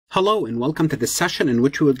Hello and welcome to this session in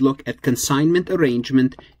which we would look at consignment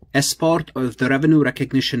arrangement as part of the revenue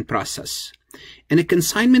recognition process. In a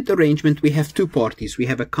consignment arrangement, we have two parties. We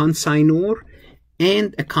have a consignor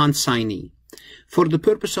and a consignee. For the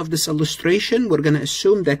purpose of this illustration, we're going to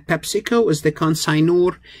assume that PepsiCo is the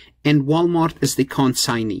consignor and Walmart is the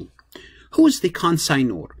consignee. Who is the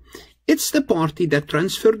consignor? It's the party that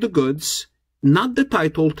transferred the goods, not the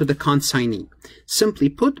title, to the consignee. Simply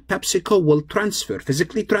put, PepsiCo will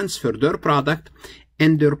physically transfer their product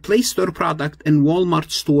and they'll place their product in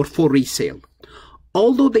Walmart store for resale.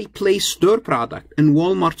 Although they place their product in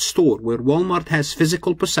Walmart store where Walmart has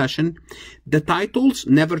physical possession, the titles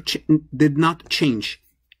did not change.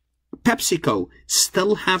 PepsiCo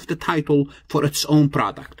still have the title for its own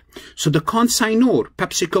product. So the consignor,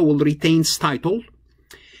 PepsiCo, will retain title.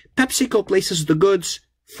 PepsiCo places the goods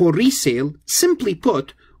for resale. Simply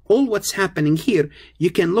put, all what's happening here,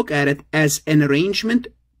 you can look at it as an arrangement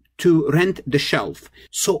to rent the shelf.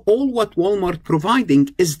 So all what Walmart providing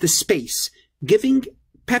is the space, giving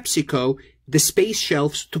PepsiCo the space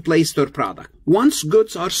shelves to place their product. Once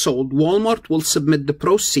goods are sold, Walmart will submit the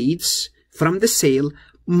proceeds from the sale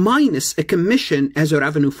minus a commission as a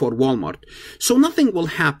revenue for Walmart. So nothing will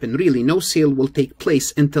happen, really. No sale will take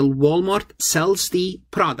place until Walmart sells the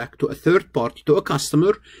product to a third party, to a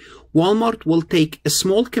customer. Walmart will take a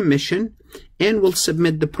small commission and will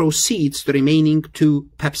submit the proceeds, the remaining, to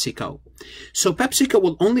PepsiCo. So PepsiCo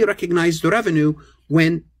will only recognize the revenue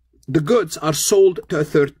when the goods are sold to a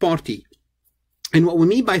third party. And what we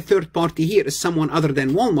mean by third party here is someone other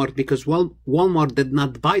than Walmart, because Walmart did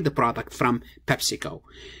not buy the product from PepsiCo.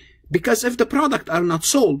 Because if the product are not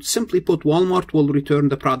sold, simply put, Walmart will return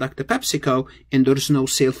the product to PepsiCo and there's no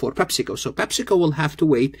sale for PepsiCo. So PepsiCo will have to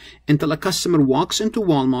wait until a customer walks into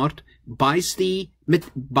Walmart, buys the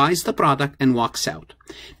product and walks out.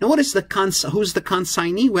 Now, who's the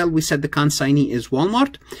consignee? Well, we said the consignee is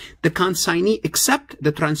Walmart. The consignee accept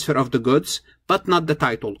the transfer of the goods, but not the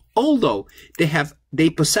title. Although they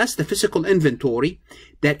possess the physical inventory,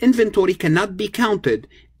 that inventory cannot be counted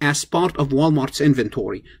as part of Walmart's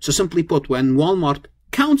inventory. So simply put, when Walmart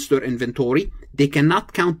counts their inventory, they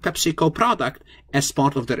cannot count PepsiCo product as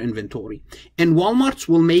part of their inventory. And Walmart's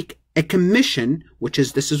will make a commission,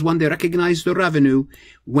 this is when they recognize the revenue,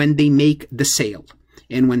 when they make the sale.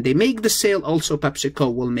 And when they make the sale, also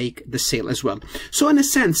PepsiCo will make the sale as well. So in a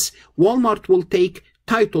sense, Walmart will take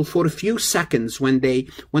title for a few seconds when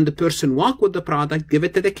the person walk with the product, give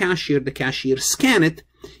it to the cashier scan it.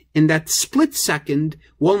 In that split second,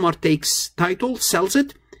 Walmart takes title, sells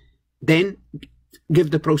it, then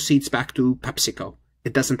give the proceeds back to PepsiCo.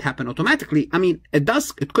 It doesn't happen automatically. I mean,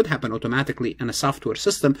 it could happen automatically in a software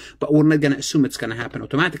system, but we're not going to assume it's going to happen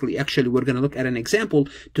automatically. Actually, we're going to look at an example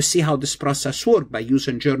to see how this process works by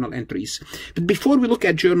using journal entries. But before we look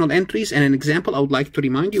at journal entries and an example, I would like to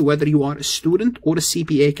remind you, whether you are a student or a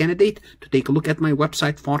CPA candidate, to take a look at my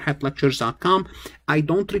website, farhatlectures.com. I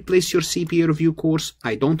don't replace your CPA review course.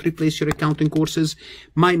 I don't replace your accounting courses.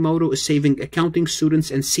 My motto is saving accounting students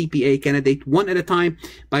and CPA candidate one at a time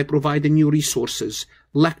by providing you resources,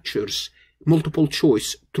 lectures, multiple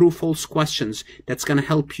choice, true-false questions that's going to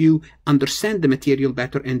help you understand the material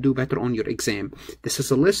better and do better on your exam. This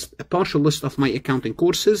is a partial list of my accounting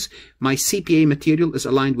courses. My CPA material is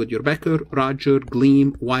aligned with your Becker, Roger,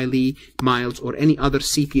 Gleam, Wiley, Miles, or any other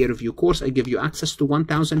CPA review course. I give you access to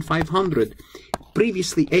 1,500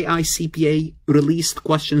 previously AI CPA released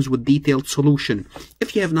questions with detailed solution.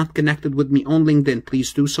 If you have not connected with me on LinkedIn,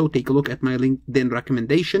 please do so. Take a look at my LinkedIn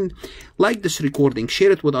recommendation. Like this recording,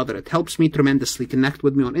 share it with others. It helps me tremendously. Connect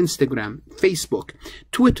with me on Instagram, Facebook,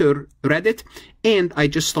 Twitter, Reddit, and I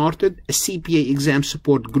just started a CPA exam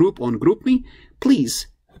support group on GroupMe. Please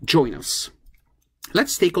join us.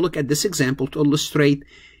 Let's take a look at this example to illustrate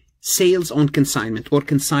sales on consignment or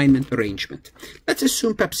consignment arrangement. Let's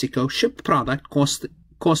assume PepsiCo shipped product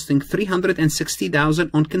costing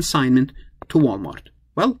 $360,000 on consignment to Walmart.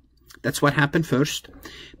 Well, that's what happened first.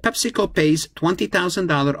 PepsiCo pays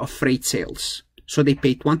 $20,000 of freight sales. So they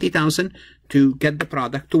pay $20,000 to get the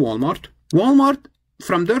product to Walmart. Walmart,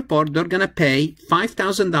 from their part, they're going to pay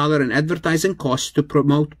 $5,000 in advertising costs to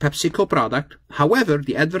promote PepsiCo product. However,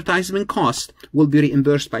 the advertisement cost will be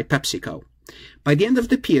reimbursed by PepsiCo. By the end of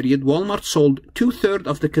the period, Walmart sold 2/3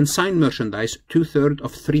 of the consigned merchandise, 2/3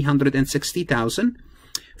 of $360,000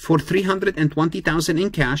 for $320,000 in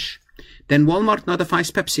cash. Then Walmart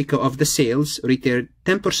notifies PepsiCo of the sales, retained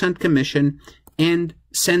 10% commission, and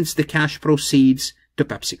sends the cash proceeds to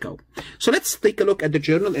PepsiCo. So let's take a look at the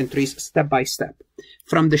journal entries step by step.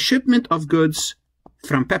 From the shipment of goods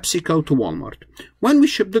from PepsiCo to Walmart. When we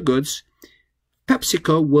ship the goods,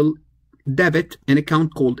 PepsiCo will debit an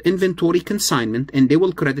account called inventory consignment, and they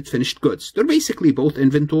will credit finished goods. They're basically both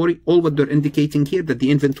inventory. All what they're indicating here that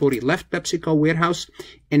the inventory left PepsiCo warehouse,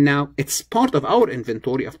 and now it's part of our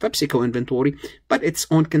inventory, of PepsiCo inventory, but it's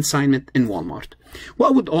on consignment in Walmart.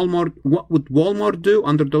 What would Walmart do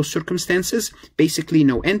under those circumstances? Basically,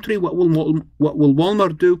 no entry. What will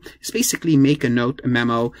Walmart do is basically make a note, a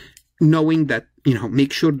memo, knowing that,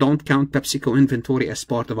 make sure don't count PepsiCo inventory as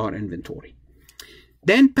part of our inventory.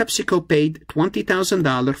 Then PepsiCo paid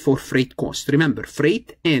 $20,000 for freight cost. Remember,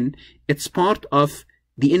 freight in, it's part of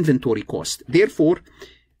the inventory cost. Therefore,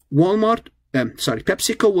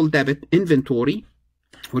 PepsiCo will debit inventory.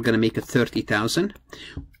 We're going to make it $30,000.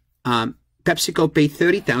 PepsiCo paid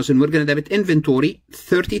 $30,000. We're going to debit inventory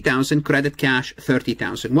 $30,000, credit cash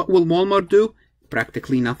 $30,000. What will Walmart do?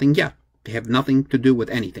 Practically nothing yet. They have nothing to do with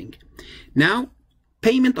anything. Now,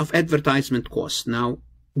 payment of advertisement costs. Now,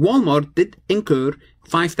 Walmart did incur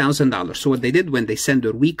 $5,000. So what they did when they send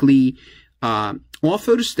their weekly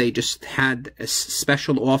offers, they just had a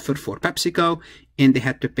special offer for PepsiCo, and they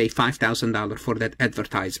had to pay $5,000 for that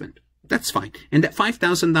advertisement. That's fine. And that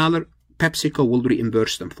 $5,000, PepsiCo will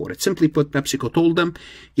reimburse them for it. Simply put, PepsiCo told them,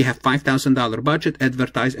 you have $5,000 budget,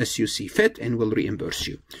 advertise as you see fit, and we'll reimburse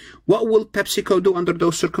you. What will PepsiCo do under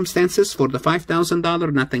those circumstances for the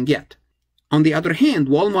 $5,000? Nothing yet. On the other hand,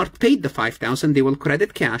 Walmart paid the $5,000. They will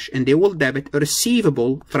credit cash, and they will debit a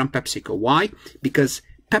receivable from PepsiCo. Why? Because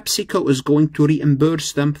PepsiCo is going to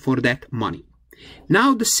reimburse them for that money.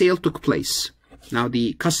 Now the sale took place. Now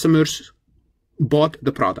the customers bought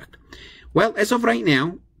the product. Well, as of right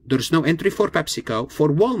now, there's no entry for PepsiCo. For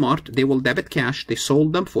Walmart, they will debit cash. They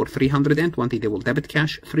sold them for $320. They will debit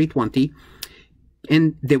cash $320.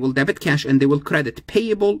 And they will debit cash, and they will credit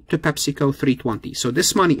payable to PepsiCo $320. So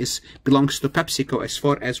this money belongs to PepsiCo as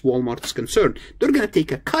far as Walmart is concerned. They're going to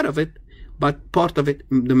take a cut of it, but part of it,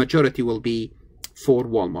 the majority, will be for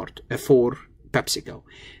Walmart, for PepsiCo.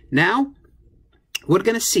 Now, we're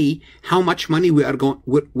going to see how much money we're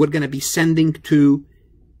going to be sending to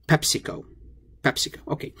PepsiCo.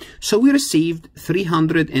 Okay. So we received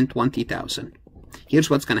 $320,000. Here's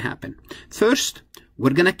what's going to happen. First,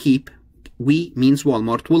 we're going to keep, we means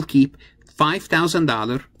Walmart will keep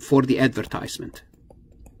 $5,000 for the advertisement.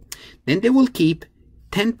 Then they will keep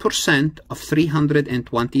 10% of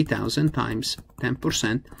 $320,000 times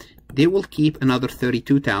 10%. They will keep another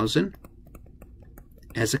 $32,000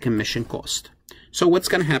 as a commission cost. So what's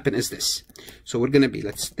going to happen is this. So we're going to be,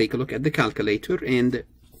 let's take a look at the calculator, and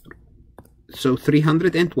so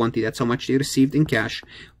 $320, that's how much they received in cash,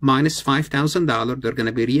 minus $5,000, they're going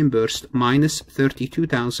to be reimbursed, minus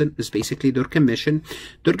 $32,000 is basically their commission.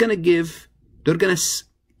 They're going to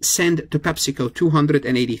send to PepsiCo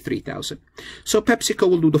 $283,000. So PepsiCo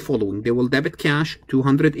will do the following. They will debit cash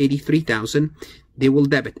 $283,000. They will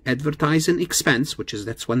debit advertising expense,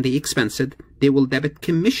 that's when they expense it. They will debit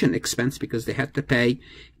commission expense because they had to pay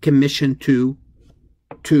commission to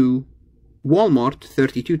Walmart,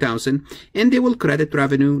 $32,000, and they will credit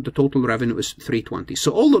revenue. The total revenue is $320.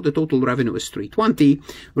 So although the total revenue is $320,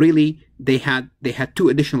 really they had two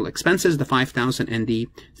additional expenses, the $5,000 and the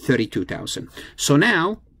 $32,000. So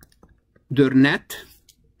now their net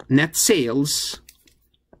sales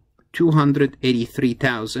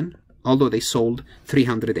 $283,000, although they sold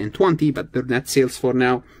 $320, but their net sales for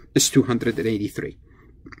now is $283.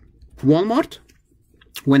 Walmart,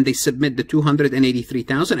 when they submit the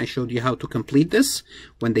 $283,000, I showed you how to complete this.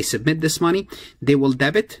 When they submit this money, they will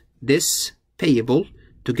debit this payable.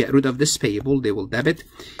 To get rid of this payable, they will debit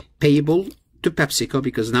payable to PepsiCo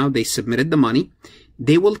because now they submitted the money.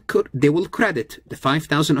 They will credit the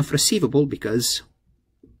 $5,000 of receivable because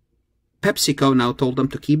PepsiCo now told them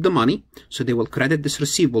to keep the money, so they will credit this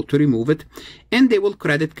receivable to remove it, and they will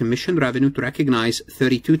credit commission revenue to recognize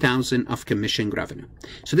 $32,000 of commission revenue.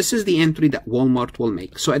 So this is the entry that Walmart will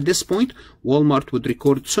make. So at this point, Walmart would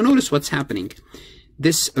record. So notice what's happening.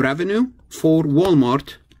 This revenue for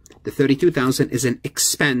Walmart, the $32,000, is an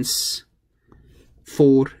expense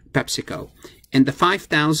for PepsiCo, and the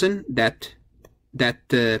 $5,000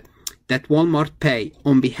 that Walmart pay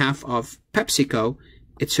on behalf of PepsiCo,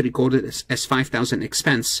 it's recorded as $5,000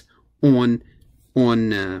 expense on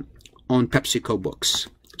PepsiCo books.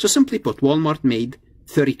 So simply put, Walmart made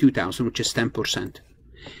 $32,000, which is 10%.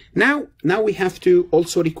 Now we have to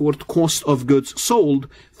also record cost of goods sold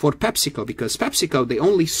for PepsiCo, because PepsiCo, they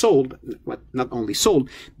only sold,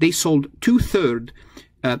 they sold two-thirds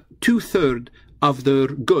of their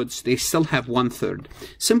goods. They still have 1/3.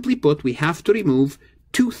 Simply put, we have to remove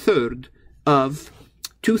two-thirds of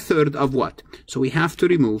what? So we have to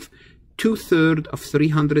remove 2/3 of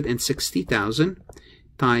 360,000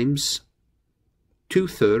 times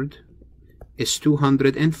 2/3 is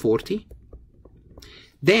 240.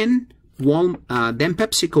 Then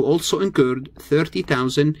PepsiCo also incurred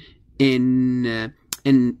 30,000 in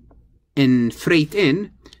freight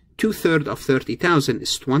in. 2/3 of 30,000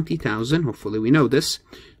 is 20,000. Hopefully we know this.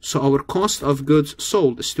 So our cost of goods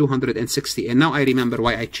sold is 260. And now I remember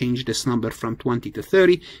why I changed this number from 20 to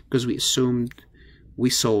 30, because we assumed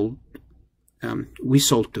we sold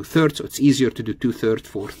 2/3, so it's easier to do 2/3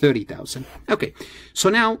 for 30,000. Okay, so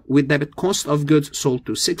now we debit cost of goods sold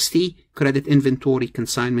 260, credit inventory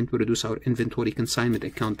consignment, we reduce our inventory consignment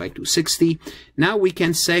account by 260. Now we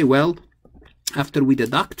can say, well, after we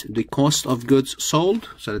deduct the cost of goods sold,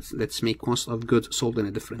 so let's make cost of goods sold in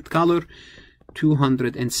a different color,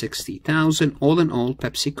 260,000. All in all,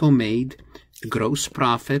 PepsiCo made gross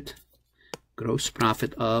profit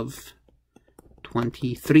of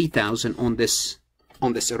 23,000 on this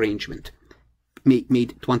arrangement.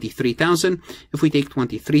 Made 23,000. If we take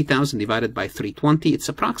 23,000 divided by 320, it's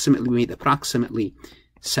approximately, we made approximately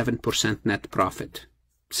 7% net profit.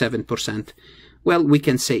 7%. Well, we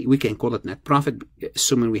can call it net profit,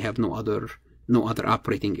 assuming we have no other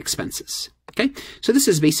operating expenses. Okay, so this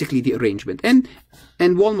is basically the arrangement, and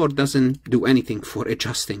Walmart doesn't do anything for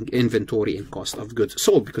adjusting inventory and cost of goods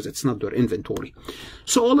sold because it's not their inventory.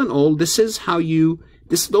 So all in all, this is how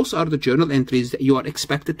those are the journal entries that you are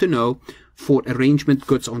expected to know for arrangement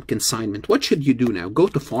goods on consignment. What should you do now? Go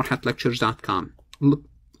to farhatlectures.com,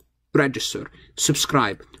 register,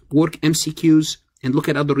 subscribe, work MCQs, and look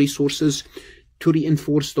at other resources to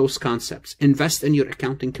reinforce those concepts. Invest in your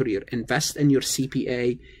accounting career. Invest in your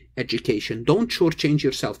CPA education. Don't shortchange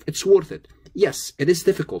yourself. It's worth it. Yes, it is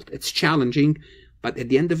difficult. It's challenging, but at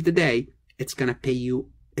the end of the day, it's going to pay you.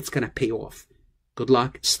 It's going to pay off. Good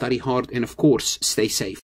luck, study hard, and of course, stay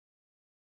safe.